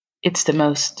It's the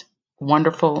most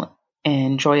wonderful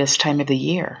and joyous time of the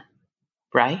year,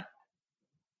 right?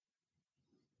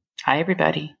 Hi,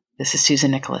 everybody. This is Susan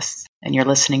Nicholas, and you're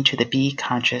listening to the Be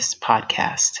Conscious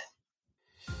podcast.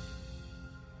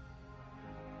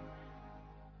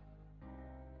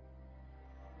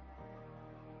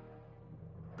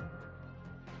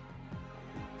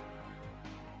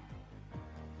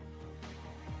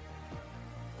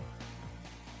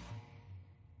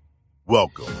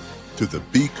 Welcome to the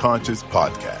Be Conscious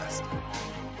podcast,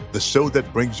 the show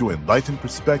that brings you enlightened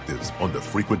perspectives on the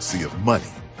frequency of money,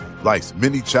 life's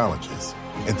many challenges,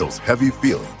 and those heavy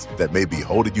feelings that may be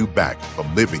holding you back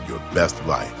from living your best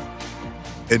life.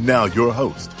 And now your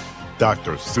host,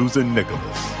 Dr. Susan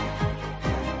Nicholas.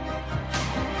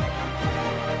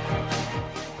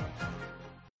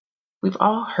 We've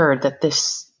all heard that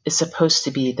this is supposed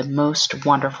to be the most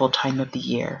wonderful time of the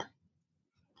year,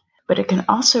 but it can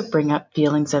also bring up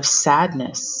feelings of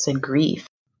sadness and grief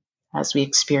as we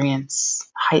experience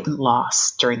heightened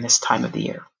loss during this time of the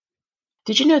year.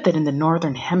 Did you know that in the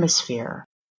Northern Hemisphere,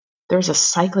 there's a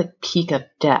cyclic peak of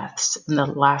deaths in the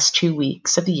last 2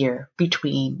 weeks of the year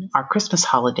between our Christmas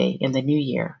holiday and the New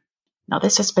Year? Now,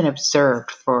 this has been observed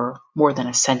for more than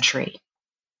a century.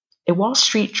 A Wall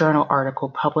Street Journal article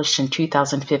published in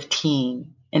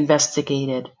 2015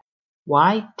 investigated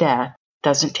why death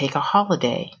doesn't take a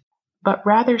holiday, but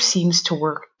rather seems to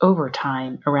work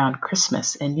overtime around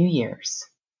Christmas and New Year's.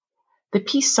 The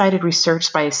piece cited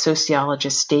research by a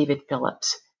sociologist, David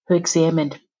Phillips, who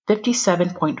examined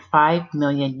 57.5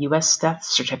 million U.S. death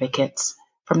certificates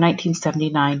from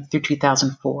 1979 through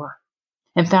 2004,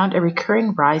 and found a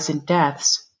recurring rise in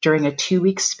deaths during a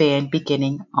 2-week span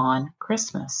beginning on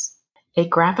Christmas. A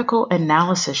graphical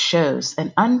analysis shows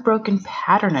an unbroken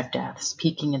pattern of deaths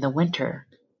peaking in the winter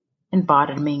and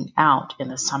bottoming out in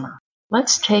the summer.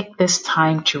 Let's take this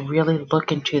time to really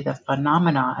look into the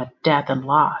phenomena of death and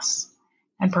loss,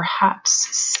 and perhaps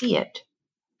see it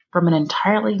from an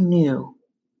entirely new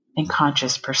and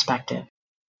conscious perspective.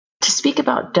 To speak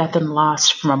about death and loss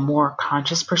from a more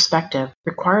conscious perspective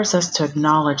requires us to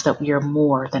acknowledge that we are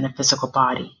more than a physical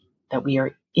body, that we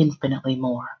are infinitely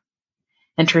more,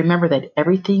 and to remember that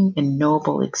everything in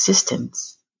knowable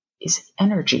existence is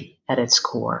energy at its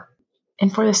core.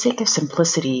 And for the sake of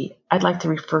simplicity, I'd like to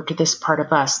refer to this part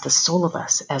of us, the soul of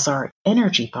us, as our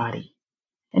energy body.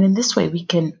 And in this way, we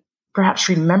can perhaps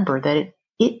remember that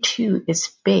it too is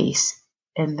based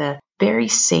in the very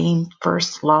same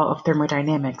first law of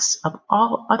thermodynamics of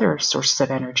all other sources of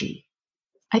energy.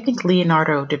 I think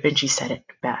Leonardo da Vinci said it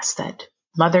best, that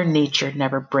Mother Nature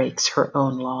never breaks her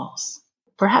own laws.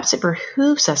 Perhaps it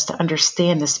behooves us to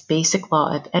understand this basic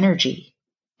law of energy,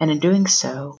 and in doing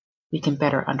so, we can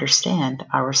better understand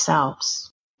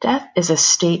ourselves. Death is a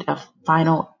state of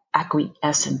final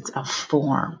acquiescence of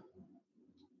form.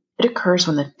 It occurs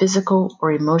when the physical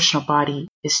or emotional body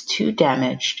is too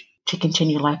damaged to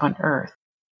continue life on Earth,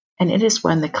 and it is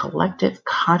when the collective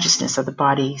consciousness of the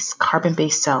body's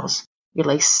carbon-based cells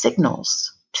relay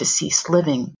signals to cease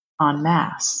living en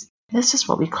masse. This is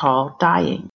what we call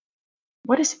dying.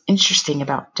 What is interesting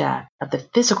about death of the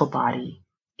physical body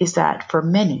is that for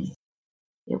many,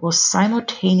 it will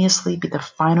simultaneously be the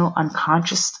final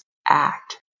unconscious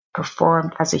act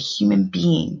performed as a human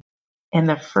being and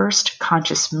the first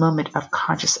conscious moment of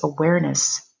conscious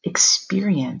awareness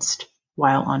experienced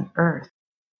while on Earth.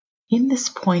 In this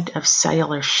point of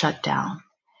cellular shutdown,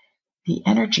 the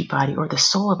energy body or the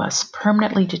soul of us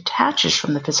permanently detaches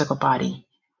from the physical body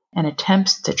and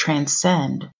attempts to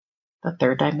transcend the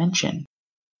third dimension.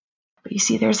 But you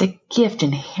see, there's a gift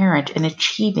inherent in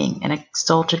achieving an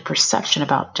exalted perception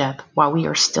about death while we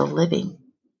are still living.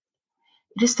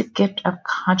 It is the gift of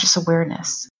conscious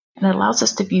awareness, and it allows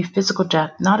us to view physical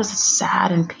death not as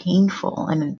sad and painful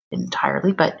and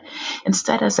entirely, but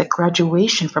instead as a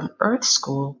graduation from Earth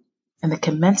school and the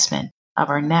commencement of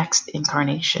our next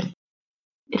incarnation.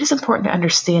 It is important to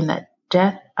understand that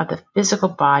death of the physical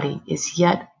body is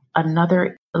yet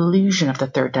another illusion of the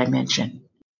third dimension,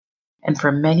 and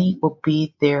for many will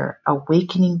be their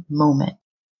awakening moment.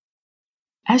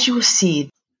 As you will see,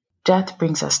 death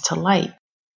brings us to light,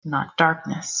 not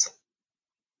darkness.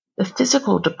 The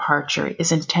physical departure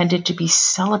is intended to be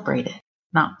celebrated,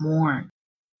 not mourned.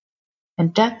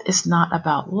 And death is not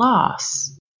about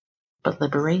loss, but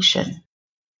liberation.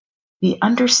 The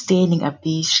understanding of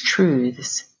these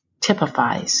truths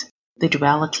typifies the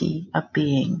duality of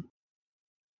being.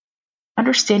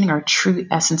 Understanding our true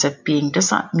essence of being does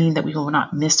not mean that we will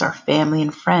not miss our family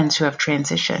and friends who have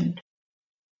transitioned.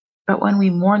 But when we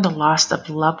mourn the loss of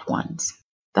loved ones,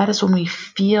 that is when we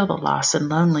feel the loss and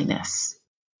loneliness.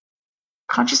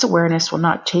 Conscious awareness will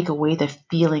not take away the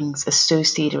feelings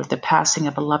associated with the passing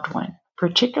of a loved one,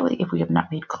 particularly if we have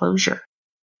not made closure.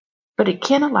 But it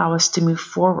can allow us to move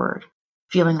forward,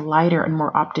 feeling lighter and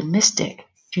more optimistic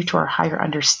due to our higher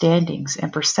understandings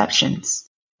and perceptions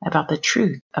about the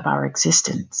truth of our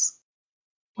existence.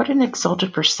 What an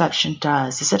exalted perception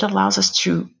does is it allows us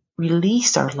to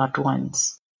release our loved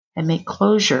ones and make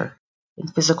closure in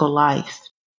physical life.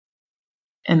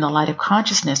 In the light of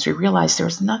consciousness, we realize there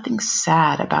is nothing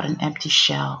sad about an empty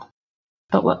shell.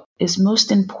 But what is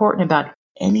most important about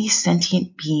any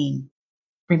sentient being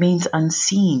remains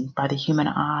unseen by the human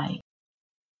eye.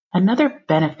 Another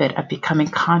benefit of becoming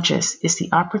conscious is the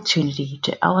opportunity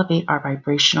to elevate our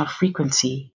vibrational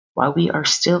frequency while we are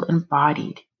still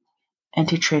embodied, and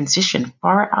to transition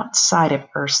far outside of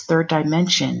Earth's third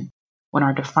dimension when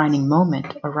our defining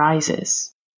moment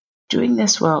arises. Doing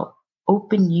this will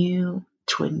open you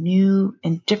to a new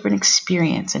and different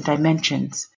experience and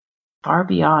dimensions far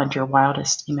beyond your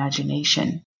wildest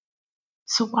imagination.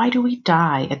 So why do we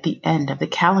die at the end of the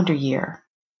calendar year?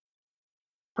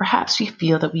 Perhaps we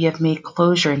feel that we have made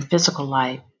closure in physical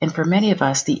life, and for many of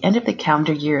us, the end of the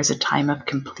calendar year is a time of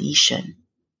completion,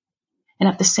 and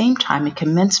at the same time, a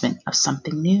commencement of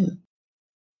something new.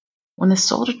 When the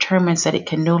soul determines that it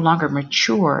can no longer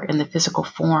mature in the physical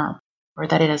form, or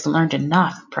that it has learned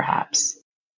enough, perhaps,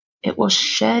 it will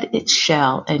shed its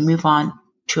shell and move on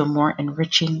to a more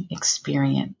enriching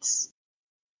experience.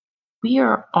 We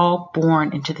are all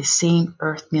born into the same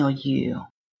earth milieu,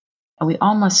 and we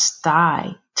all must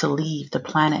die to leave the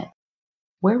planet.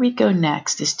 Where we go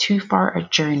next is too far a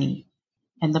journey,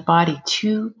 and the body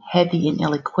too heavy and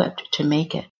ill-equipped to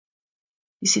make it.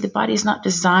 You see, the body is not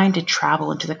designed to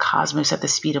travel into the cosmos at the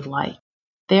speed of light.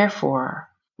 Therefore,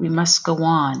 we must go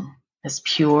on as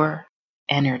pure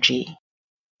energy.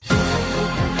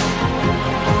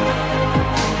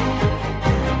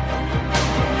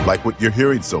 Like what you're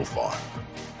hearing so far,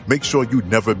 make sure you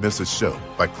never miss a show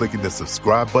by clicking the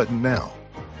subscribe button now.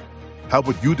 How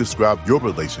would you describe your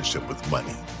relationship with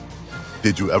money?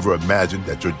 Did you ever imagine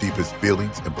that your deepest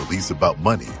feelings and beliefs about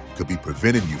money could be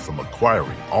preventing you from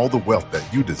acquiring all the wealth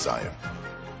that you desire?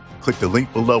 Click the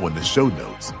link below in the show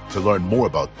notes to learn more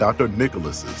about Dr.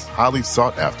 Nicholas's highly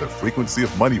sought-after Frequency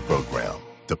of Money program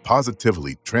to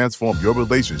positively transform your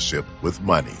relationship with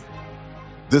money.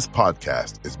 This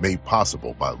podcast is made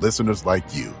possible by listeners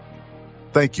like you.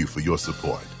 Thank you for your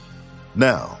support.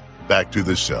 Now, back to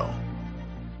the show.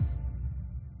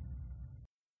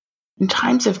 In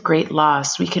times of great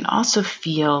loss, we can also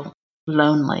feel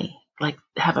lonely, like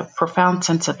have a profound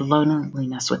sense of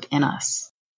loneliness within us.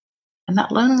 And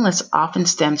that loneliness often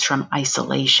stems from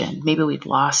isolation. Maybe we've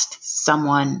lost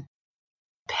someone,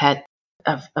 pet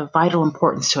of vital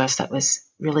importance to us that was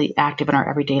really active in our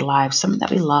everyday lives, someone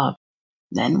that we love.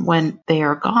 Then when they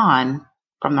are gone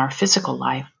from our physical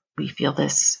life, we feel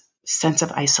this sense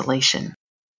of isolation.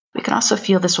 We can also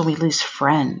feel this when we lose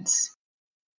friends.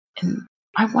 And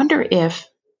I wonder if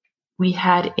we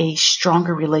had a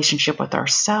stronger relationship with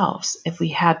ourselves, if we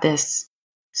had this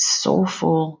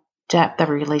soulful depth of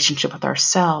a relationship with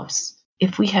ourselves,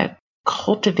 if we had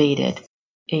cultivated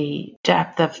a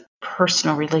depth of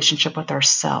personal relationship with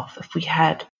ourselves, if we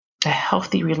had a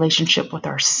healthy relationship with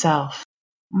ourselves,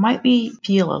 might we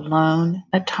feel alone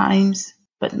at times,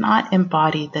 but not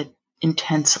embody the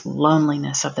intense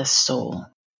loneliness of the soul.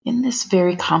 In this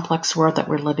very complex world that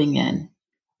we're living in,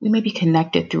 we may be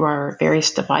connected through our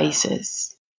various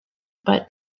devices, but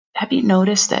have you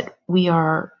noticed that we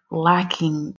are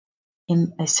lacking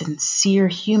in a sincere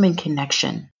human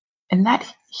connection? And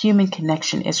that human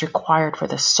connection is required for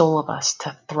the soul of us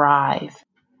to thrive.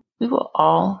 We will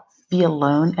all be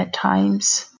alone at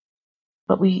times,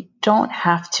 but we don't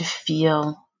have to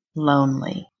feel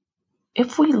lonely.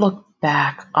 If we look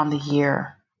back on the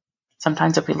year,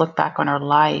 sometimes if we look back on our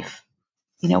life,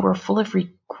 we're full of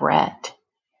regret.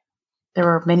 There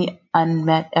were many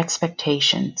unmet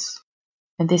expectations.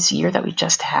 And this year that we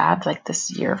just had, like this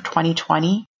year of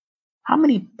 2020, how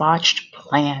many botched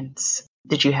plans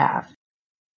did you have?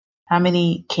 How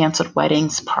many canceled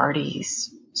weddings,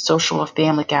 parties, social or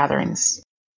family gatherings?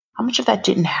 How much of that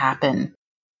didn't happen?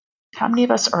 How many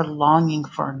of us are longing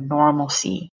for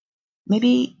normalcy?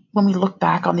 Maybe when we look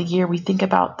back on the year, we think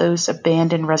about those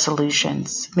abandoned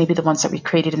resolutions, maybe the ones that we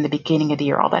created in the beginning of the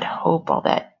year, all that hope, all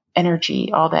that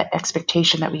energy, all that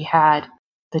expectation that we had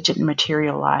that didn't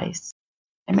materialize.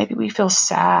 And maybe we feel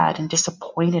sad and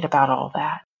disappointed about all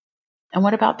that. And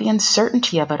what about the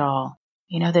uncertainty of it all?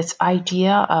 This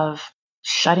idea of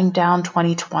shutting down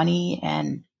 2020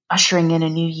 and ushering in a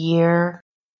new year.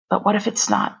 But what if it's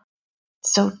not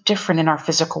so different in our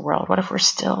physical world? What if we're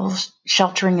still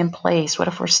sheltering in place? What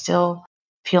if we're still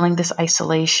feeling this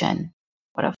isolation?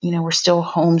 What if, we're still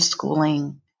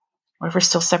homeschooling? What if we're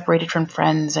still separated from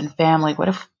friends and family? What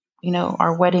if,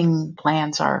 our wedding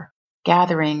plans, our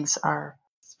gatherings, our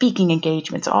speaking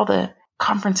engagements, all the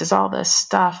conferences, all the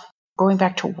stuff, going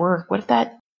back to work, what if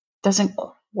that doesn't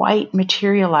quite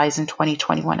materialize in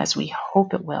 2021 as we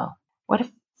hope it will? What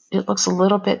if it looks a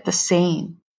little bit the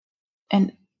same?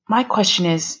 And my question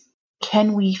is,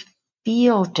 can we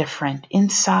feel different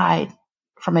inside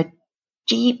from a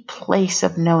deep place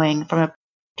of knowing, from a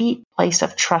deep place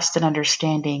of trust and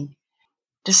understanding,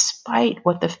 despite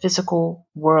what the physical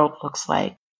world looks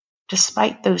like,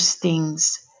 despite those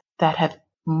things that have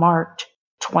marked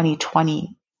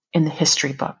 2020 in the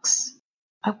history books?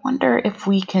 I wonder if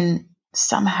we can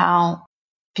somehow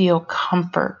feel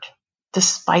comfort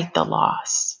despite the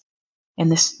loss in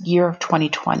this year of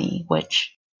 2020,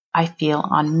 which I feel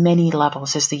on many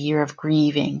levels is the year of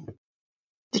grieving.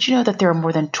 Did you know that there are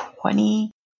more than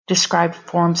 20 described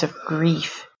forms of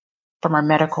grief from our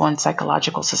medical and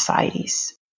psychological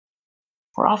societies?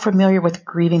 We're all familiar with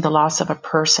grieving the loss of a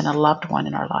person, a loved one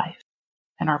in our life,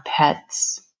 and our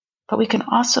pets. But we can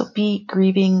also be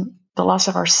grieving the loss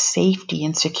of our safety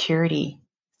and security,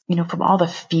 from all the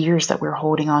fears that we're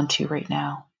holding on to right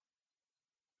now.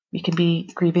 We can be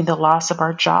grieving the loss of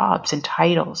our jobs and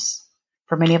titles.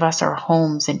 For many of us, our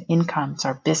homes and incomes,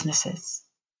 our businesses.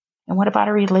 And what about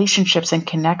our relationships and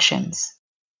connections?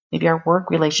 Maybe our work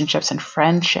relationships and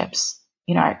friendships.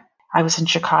 I was in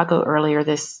Chicago earlier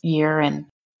this year, and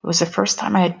it was the first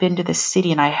time I had been to the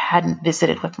city and I hadn't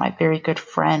visited with my very good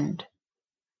friend.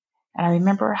 And I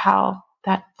remember how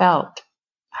that felt,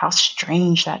 how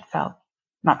strange that felt,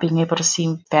 not being able to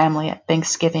see family at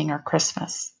Thanksgiving or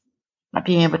Christmas, not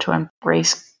being able to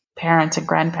embrace parents and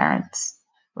grandparents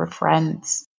or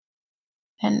friends.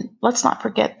 And let's not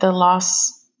forget the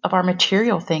loss of our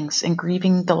material things and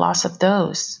grieving the loss of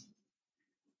those.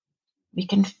 We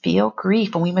can feel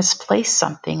grief when we misplace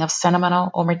something of sentimental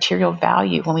or material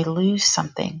value, when we lose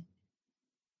something,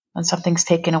 when something's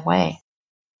taken away.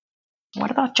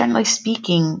 What about, generally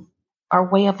speaking, our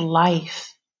way of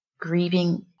life,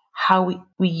 grieving how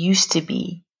we used to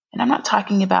be? And I'm not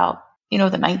talking about, the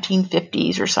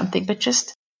 1950s or something, but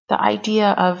just the idea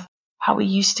of how we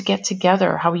used to get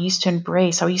together, how we used to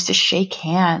embrace, how we used to shake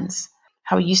hands,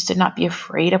 how we used to not be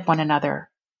afraid of one another.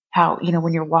 How,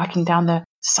 when you're walking down the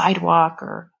sidewalk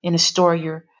or in a store,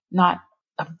 you're not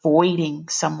avoiding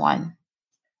someone,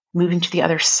 moving to the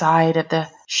other side of the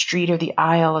street or the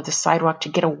aisle or the sidewalk to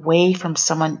get away from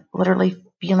someone, literally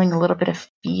feeling a little bit of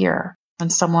fear when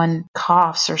someone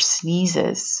coughs or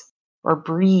sneezes or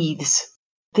breathes.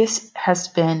 This has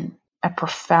been a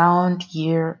profound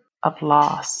year of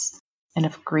loss and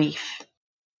of grief.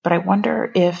 But I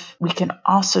wonder if we can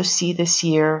also see this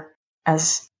year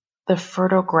as the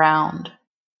fertile ground,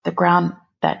 the ground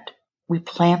that we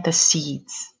plant the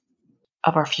seeds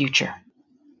of our future.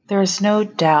 There is no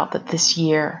doubt that this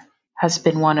year has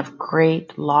been one of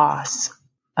great loss,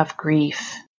 of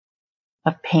grief,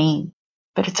 of pain,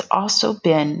 but it's also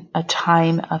been a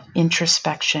time of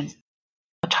introspection,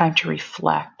 a time to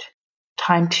reflect,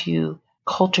 time to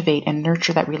cultivate and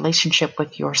nurture that relationship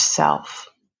with yourself,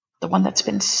 the one that's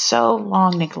been so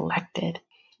long neglected.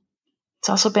 It's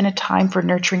also been a time for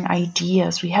nurturing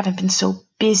ideas. We haven't been so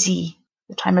busy,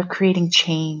 the time of creating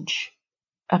change,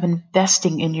 of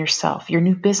investing in yourself, your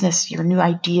new business, your new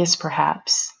ideas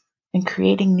perhaps, and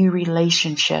creating new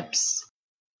relationships,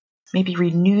 maybe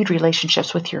renewed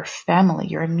relationships with your family,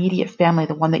 your immediate family,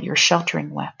 the one that you're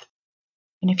sheltering with.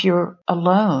 And if you're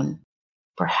alone,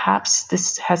 perhaps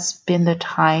this has been the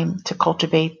time to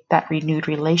cultivate that renewed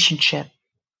relationship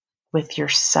with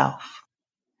yourself.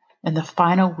 In the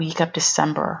final week of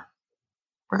December,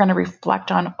 we're going to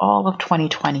reflect on all of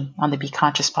 2020 on the Be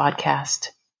Conscious podcast.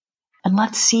 And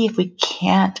let's see if we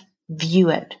can't view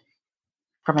it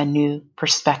from a new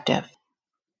perspective.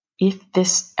 If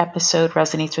this episode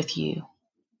resonates with you,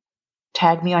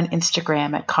 tag me on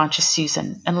Instagram at Conscious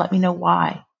Susan and let me know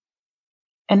why.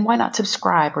 And why not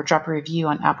subscribe or drop a review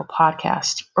on Apple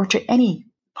Podcasts or to any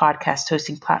podcast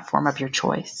hosting platform of your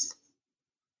choice.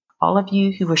 All of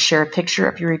you who will share a picture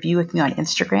of your review with me on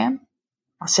Instagram,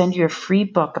 I'll send you a free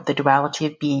book of The Duality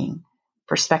of Being,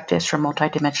 Perspectives from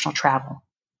Multidimensional Travel.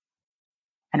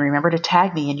 And remember to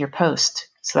tag me in your post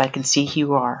so that I can see who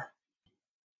you are.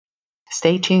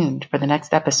 Stay tuned for the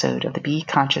next episode of the Be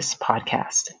Conscious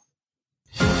podcast.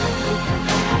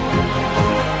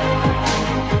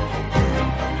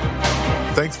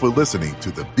 Thanks for listening to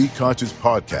the Be Conscious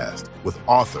podcast with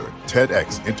author,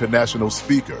 TEDx international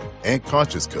speaker, and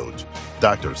conscious coach,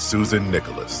 Dr. Susan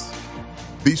Nicholas.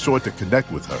 Be sure to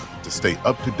connect with her to stay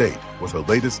up to date with her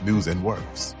latest news and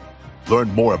works.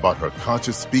 Learn more about her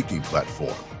conscious speaking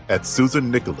platform at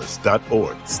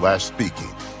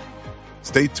susannicholas.org/speaking.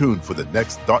 Stay tuned for the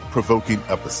next thought-provoking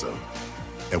episode.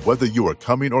 And whether you are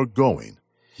coming or going,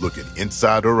 looking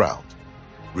inside or out,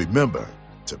 remember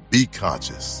to be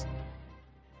conscious.